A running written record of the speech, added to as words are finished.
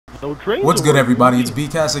No trains. What's good, everybody? It's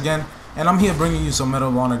BCast again, and I'm here bringing you some Medal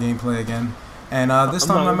of Honor gameplay again. And this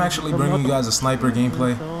time I'm actually bringing you guys a sniper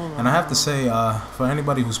gameplay. And I have to say, for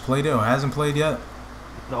anybody who's played it or hasn't played yet,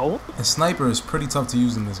 a sniper is pretty tough to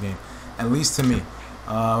use in this game, at least to me.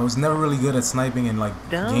 I was never really good at sniping in like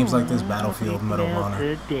games like this, Battlefield, Medal of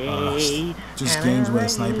Honor, just games where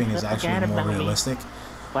sniping is actually more realistic.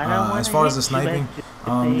 As far as the sniping,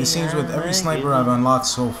 it seems with every sniper I've unlocked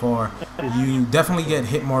so far, you definitely get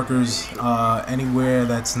hit markers anywhere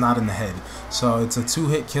that's not in the head. So it's a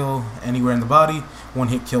 2-hit kill anywhere in the body,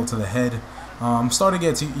 1-hit kill to the head. I'm starting to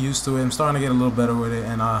get used to it. I'm starting to get a little better with it,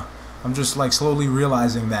 and I'm just like slowly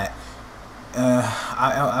realizing that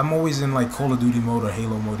I'm always in like Call of Duty mode or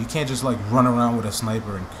Halo mode. You can't just like run around with a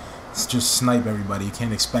sniper and just snipe everybody. You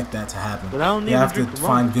can't expect that to happen. You have to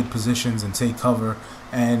find good positions and take cover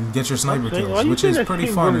and get your sniper kills, which is pretty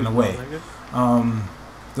fun in a way.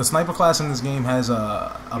 The sniper class in this game has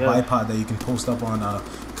a bipod that you can post up on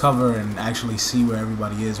cover and actually see where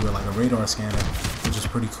everybody is with like a radar scanner, which is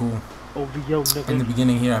pretty cool. In the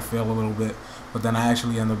beginning here I fail a little bit, but then I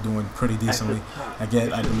actually end up doing pretty decently. I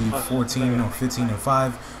get, I believe, 14 or 15 and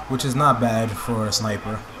 5, which is not bad for a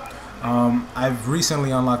sniper. I've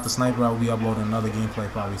recently unlocked the sniper. I'll be uploading another gameplay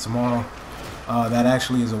probably tomorrow. That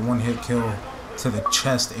actually is a 1-hit kill to the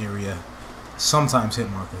chest area, sometimes hit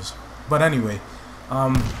markers. But anyway,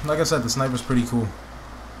 like I said, the sniper's pretty cool.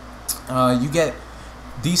 You get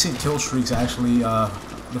decent kill streaks actually.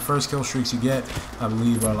 The first kill streaks you get, I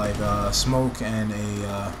believe, are like smoke and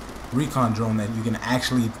a recon drone that you can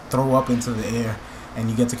actually throw up into the air, and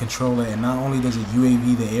you get to control it. And not only does it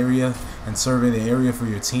UAV the area and survey the area for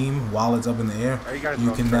your team while it's up in the air,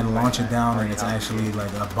 you can then launch it down, and it's actually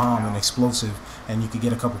like a bomb, an explosive, and you can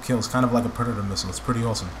get a couple kills, kind of like a Predator missile. It's pretty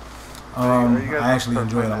awesome. I actually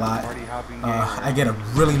enjoy it a lot. I get a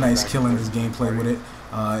really nice kill in this gameplay with it.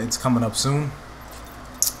 It's coming up soon,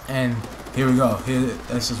 and here we go. Here,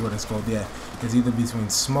 this is what it's called. Yeah, it's either between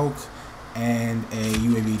smoke and a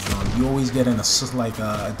UAV drone. You always get in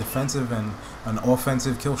a defensive and an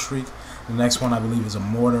offensive kill streak. The next one I believe is a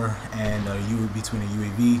mortar and between a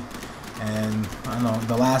UAV, and I know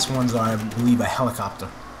the last ones are, I believe, a helicopter.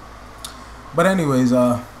 But anyways,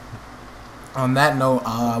 on that note,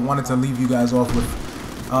 I wanted to leave you guys off with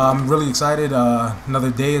I'm really excited. Another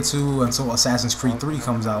day or two until Assassin's Creed 3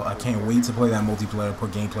 comes out. I can't wait to play that multiplayer,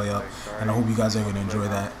 put gameplay up, and I hope you guys are going to enjoy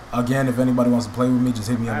that. Again, if anybody wants to play with me, just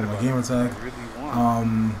hit me up with my gamer tag.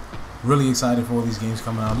 Really excited for all these games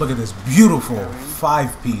coming out. Look at this beautiful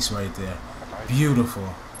 5-piece right there.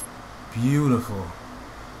 Beautiful. Beautiful.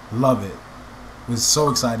 Love it. Was so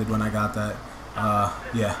excited when I got that.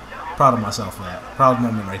 Yeah, proud of myself for that. Proud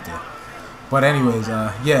moment right there. But anyways,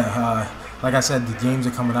 like I said, the games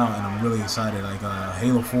are coming out, and I'm really excited. Like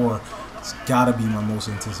Halo 4, it's gotta be my most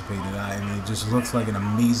anticipated. I mean, it just looks like an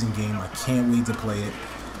amazing game. I can't wait to play it.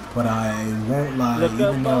 But I won't lie,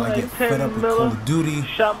 even though I get fed up with Call of Duty,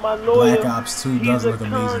 Black Ops 2 does look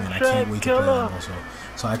amazing, and I can't wait to play that also.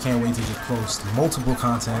 So I can't wait to just post multiple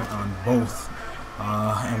content on both,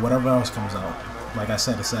 and whatever else comes out. Like I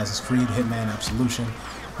said, Assassin's Creed, Hitman, Absolution,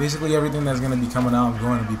 basically everything that's going to be coming out, I'm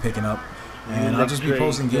going to be picking up. And I'll just be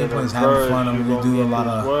posting gameplays, having fun. I'm going to do a lot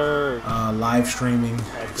of live streaming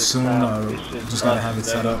soon. Just got to have it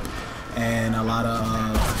set up. And a lot of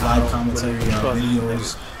live commentary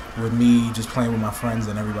videos with me just playing with my friends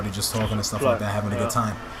and everybody just talking and stuff like that, having a good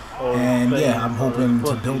time. And yeah, I'm hoping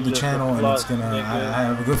to build the channel, and it's going to, I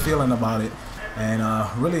have a good feeling about it. And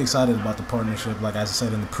really excited about the partnership, like I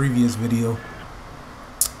said in the previous video.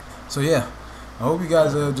 So yeah, I hope you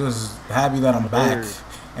guys are just happy that I'm back.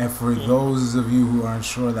 And for those of you who aren't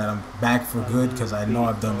sure that I'm back for good, because I know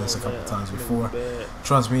I've done this a couple times before,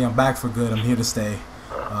 trust me, I'm back for good. I'm here to stay.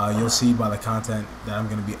 You'll see by the content that I'm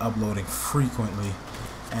going to be uploading frequently,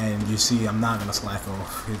 and you see I'm not going to slack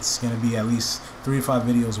off. It's going to be at least 3 to 5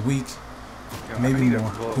 videos a week, maybe more,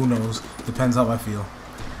 who knows, depends how I feel.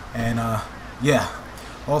 And yeah,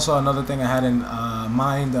 also another thing I had in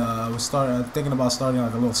mind, I was thinking about starting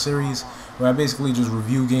like a little series where I basically just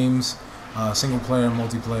review games, single player,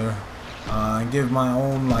 multiplayer, and give my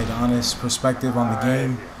own like honest perspective on the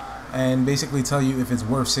game, and basically tell you if it's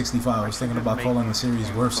worth 65. I was thinking about calling the series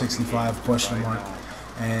worth 65 question mark,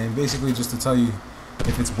 and basically just to tell you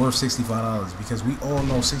if it's worth $65, because we all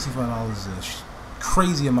know $65 is a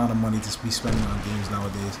crazy amount of money to be spending on games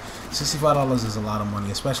nowadays. $65 is a lot of money,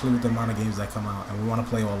 especially with the amount of games that come out, and we want to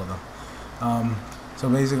play all of them. So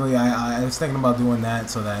basically I was thinking about doing that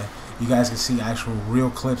so that you guys can see actual real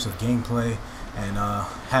clips of gameplay, and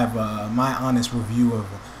have my honest review of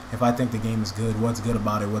if I think the game is good, what's good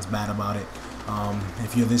about it, what's bad about it,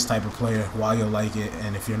 if you're this type of player, why you'll like it,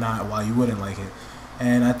 and if you're not, why you wouldn't like it.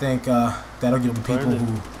 And I think that'll give the people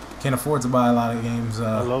who can't afford to buy a lot of games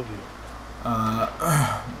I love you.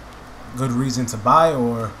 Good reason to buy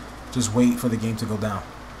or just wait for the game to go down.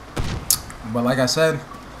 But like I said,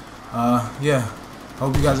 yeah,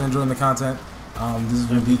 hope you guys are enjoying the content. This has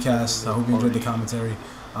been BCast. I hope you enjoyed the commentary.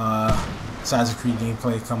 Assassin's Creed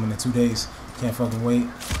gameplay coming in 2 days. Can't fucking wait.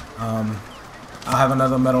 I'll have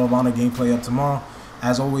another Medal of Honor gameplay up tomorrow.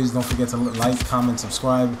 As always, don't forget to like, comment,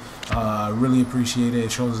 subscribe. Really appreciate it.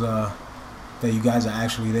 It shows that you guys are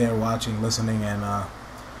actually there watching, listening, and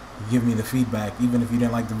give me the feedback. Even if you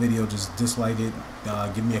didn't like the video, just dislike it.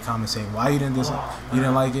 Give me a comment saying why you didn't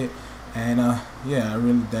like it. And yeah,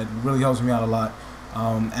 that really helps me out a lot.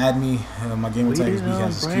 Add me. My gamer tag is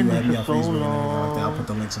BCastSQ. Add me on Facebook and everything like that. I'll put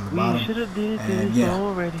the links in the bottom. And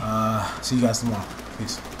yeah, see you guys tomorrow.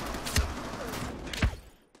 Peace.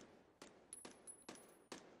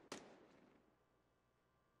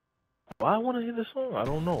 Why I want to hear this song? I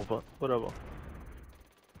don't know, but whatever.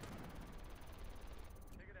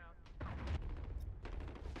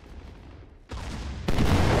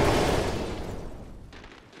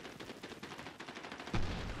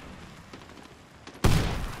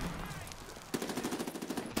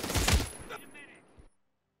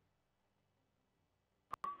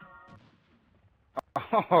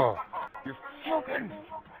 Oh, you fucking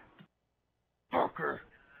fucker.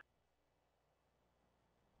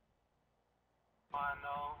 I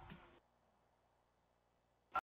know.